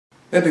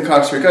Anthony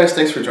Cox here, guys.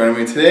 Thanks for joining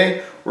me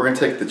today. We're going to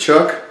take the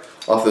chuck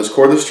off this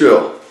cordless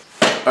drill.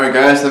 Alright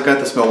guys, I've got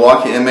this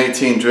Milwaukee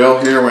M18 drill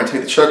here. We're going to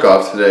take the chuck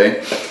off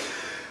today.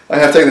 I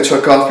have taken the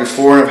chuck off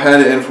before and I've had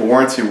it in for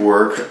warranty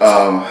work.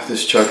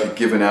 This chuck had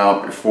given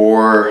out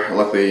before.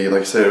 Luckily,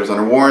 like I said, it was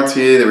under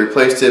warranty. They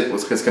replaced it.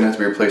 It's going to have to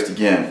be replaced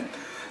again.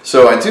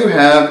 So I do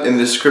have in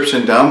the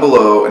description down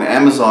below an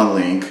Amazon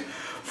link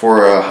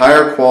for a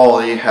higher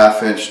quality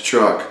half-inch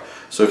chuck.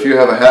 So if you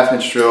have a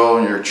half-inch drill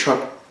and your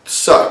chuck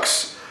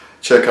sucks,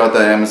 check out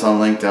that Amazon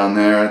link down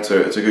there. It's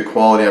a good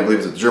quality. I believe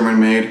it's a German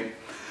made.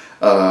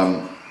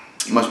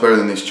 Much better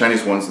than these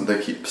Chinese ones that they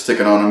keep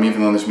sticking on them,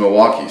 even on these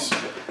Milwaukees.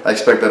 I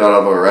expect that out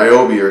of a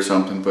Ryobi or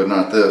something, but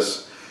not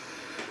this.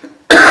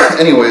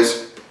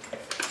 Anyways,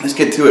 let's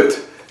get to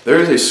it. There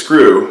is a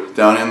screw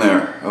down in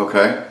there,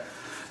 okay?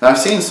 Now I've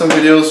seen some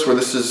videos where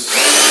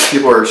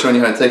people are showing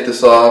you how to take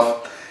this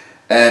off.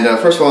 And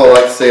first of all, I'd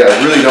like to say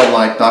I really don't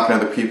like knocking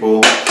other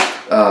people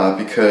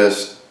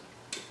because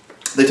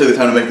they took the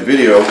time to make the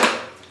video,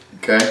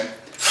 okay?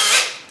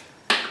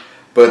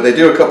 But they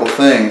do a couple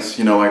things,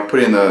 you know, like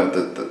putting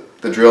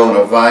the drill in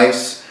a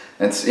vise,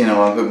 and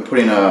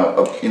putting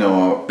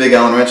a big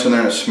Allen wrench in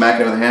there and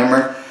smacking it with a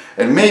hammer,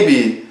 and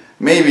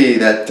maybe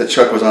that the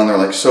chuck was on there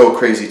like so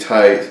crazy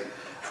tight.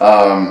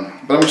 But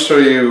I'm going to show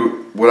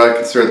you what I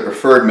consider the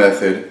preferred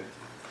method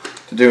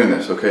to doing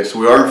this. Okay, so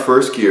we are in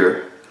first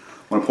gear.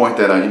 I want to point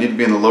that out. You need to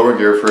be in the lower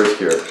gear, first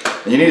gear,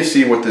 and you need to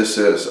see what this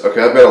is.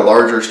 Okay, I've got a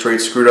larger straight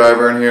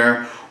screwdriver in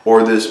here,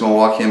 or this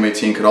Milwaukee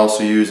M18 could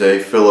also use a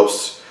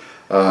Phillips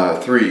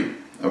 3.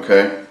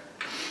 Okay.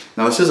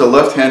 Now this is a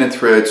left-handed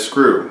thread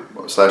screw /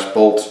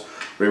 bolt,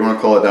 whatever you want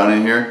to call it, down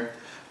in here.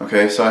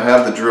 Okay, so I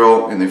have the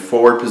drill in the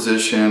forward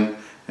position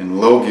in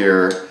low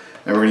gear,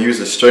 and we're going to use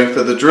the strength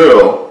of the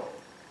drill.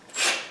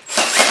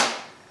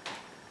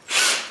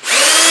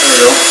 There we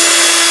go.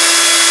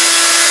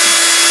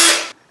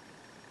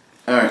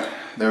 Alright,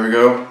 there we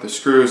go. The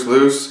screw is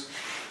loose.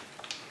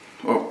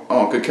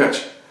 Oh, good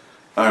catch.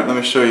 Alright, let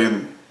me show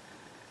you.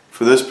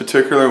 For this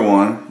particular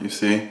one, you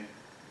see,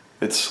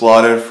 it's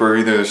slotted for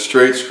either a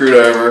straight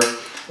screwdriver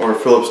or a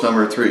Phillips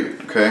number 3,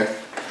 okay?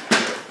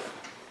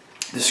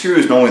 The screw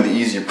is normally the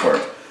easier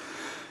part.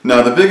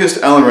 Now the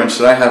biggest Allen wrench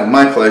that I have in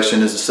my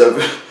collection is a 7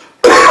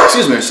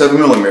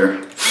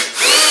 millimeter.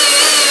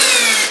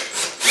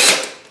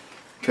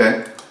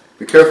 Okay?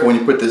 Be careful when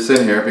you put this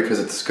in here because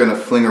it's going to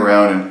fling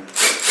around and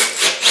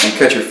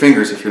catch your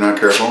fingers if you're not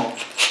careful.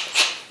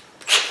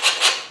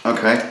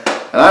 Okay?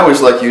 And I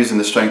always like using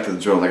the strength of the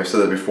drill, like I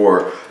said that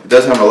before. It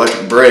does have an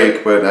electric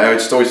brake, but I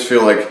just always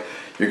feel like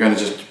you're going to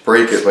just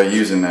break it by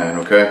using that,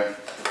 okay?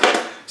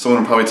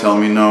 Someone will probably tell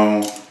me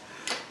no,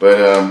 but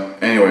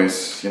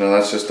anyways, you know,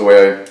 that's just the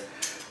way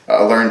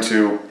I learned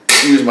to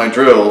use my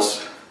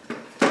drills,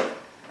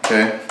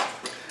 okay?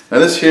 Now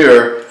this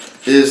here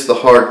is the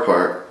hard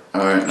part,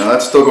 alright? Now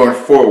that's still going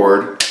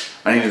forward.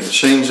 I needed to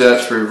change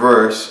that to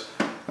reverse,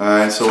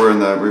 alright? So we're in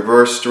the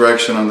reverse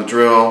direction on the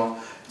drill.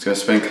 It's going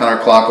to spin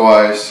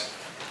counterclockwise.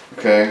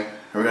 Okay,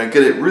 we're going to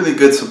get it really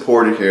good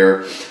supported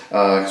here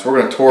because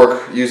we're going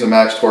to use the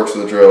max torques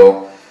of the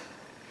drill.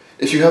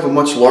 If you have a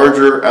much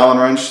larger Allen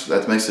wrench,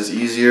 that makes this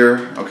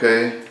easier.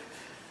 Okay,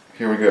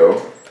 here we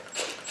go.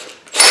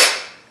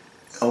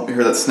 Oh, you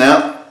hear that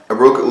snap? I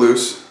broke it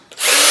loose.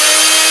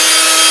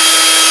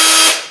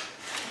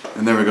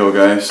 And there we go,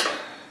 guys.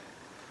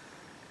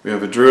 We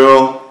have a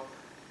drill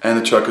and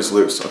the chuck is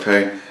loose.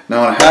 Okay,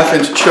 now on a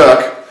half-inch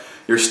chuck,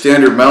 your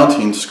standard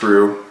mounting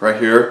screw right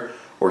here,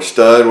 or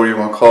stud, whatever you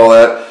want to call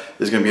that,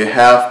 is going to be a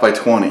 1/2 by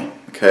 20.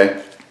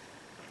 Okay.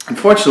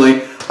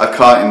 Unfortunately, I've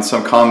caught in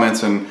some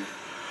comments and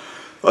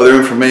other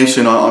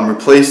information on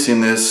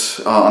replacing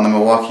this on the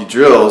Milwaukee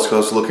drills because I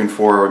was looking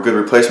for a good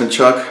replacement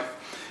chuck,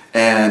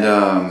 and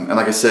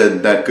like I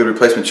said, that good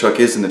replacement chuck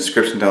is in the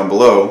description down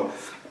below.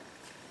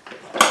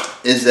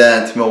 Is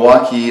that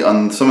Milwaukee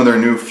on some of their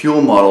new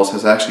fuel models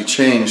has actually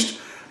changed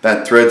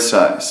that thread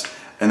size,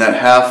 and that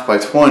 1/2 by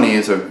 20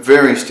 is a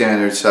very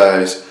standard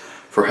size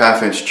for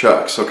half-inch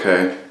chucks,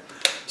 okay?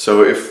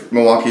 So if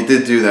Milwaukee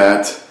did do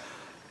that,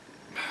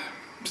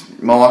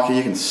 Milwaukee,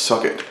 you can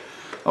suck it,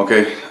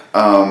 okay?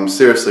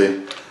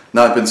 Seriously,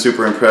 not been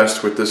super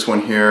impressed with this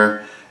one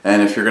here,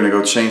 and if you're gonna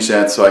go change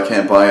that so I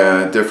can't buy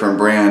a different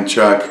brand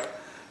chuck,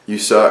 you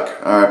suck.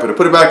 Alright, but to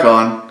put it back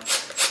on,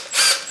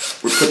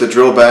 we put the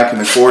drill back in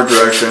the forward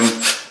direction.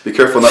 Be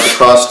careful not to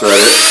cross-thread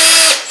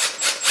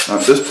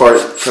it. This part,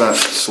 kind of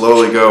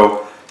slowly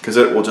go, because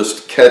it will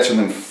just catch and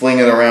then fling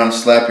it around and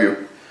slap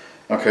you.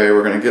 Okay,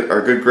 we're going to get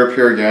our good grip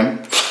here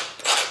again.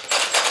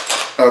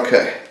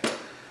 Okay,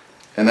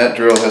 and that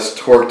drill has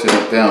torqued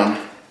it down.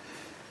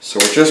 So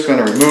we're just going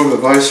to remove the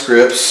vice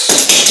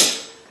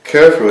grips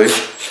carefully.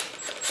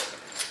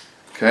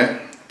 Okay,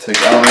 take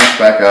the Allen wrench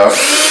back out.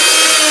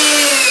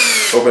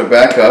 Open it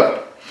back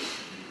up.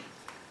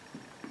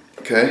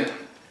 Okay,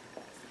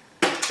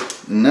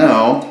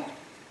 now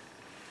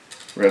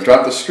we're going to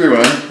drop the screw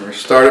in. We're going to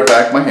start it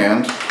back by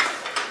hand.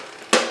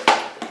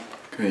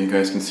 Okay, you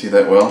guys can see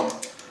that well.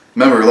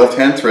 Remember,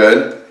 left-hand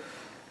thread,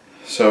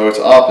 so it's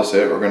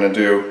opposite. We're going to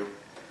do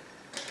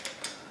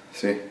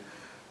See,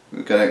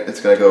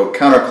 it's got to go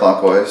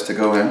counterclockwise to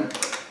go in.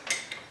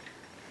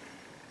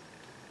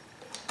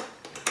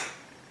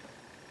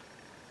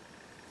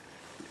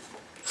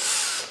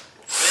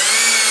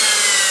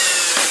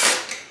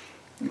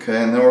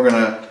 Okay, and then we're going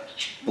to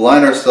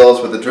blind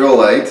ourselves with the drill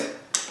light.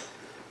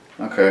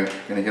 Okay,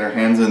 going to get our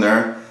hands in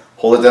there,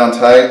 hold it down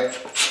tight.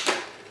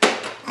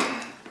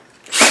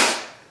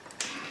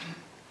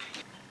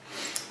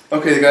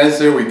 Okay guys,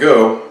 there we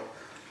go.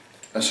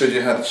 I showed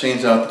you how to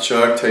change out the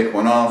chuck, take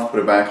one off, put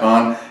it back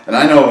on. And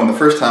I know when the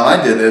first time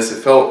I did this,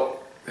 it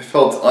felt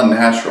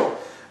unnatural.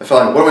 I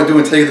felt like, what am I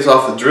doing taking this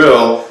off the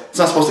drill? It's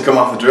not supposed to come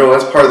off the drill,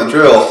 that's part of the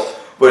drill.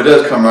 But it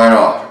does come right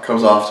off. It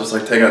comes off just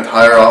like taking a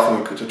tire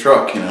off of a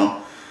truck, you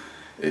know.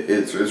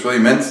 It's really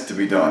meant to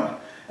be done.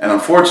 And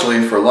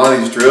unfortunately, for a lot of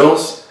these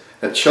drills,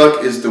 that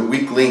chuck is the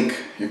weak link.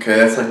 Okay,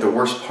 that's like the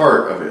worst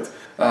part of it.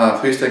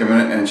 Please take a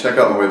minute and check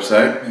out my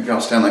website. Maybe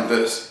I'll stand like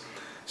this.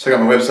 Check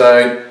out my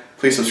website.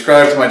 Please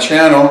subscribe to my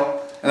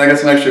channel. And I got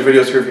some extra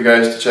videos here for you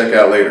guys to check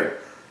out later.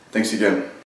 Thanks again.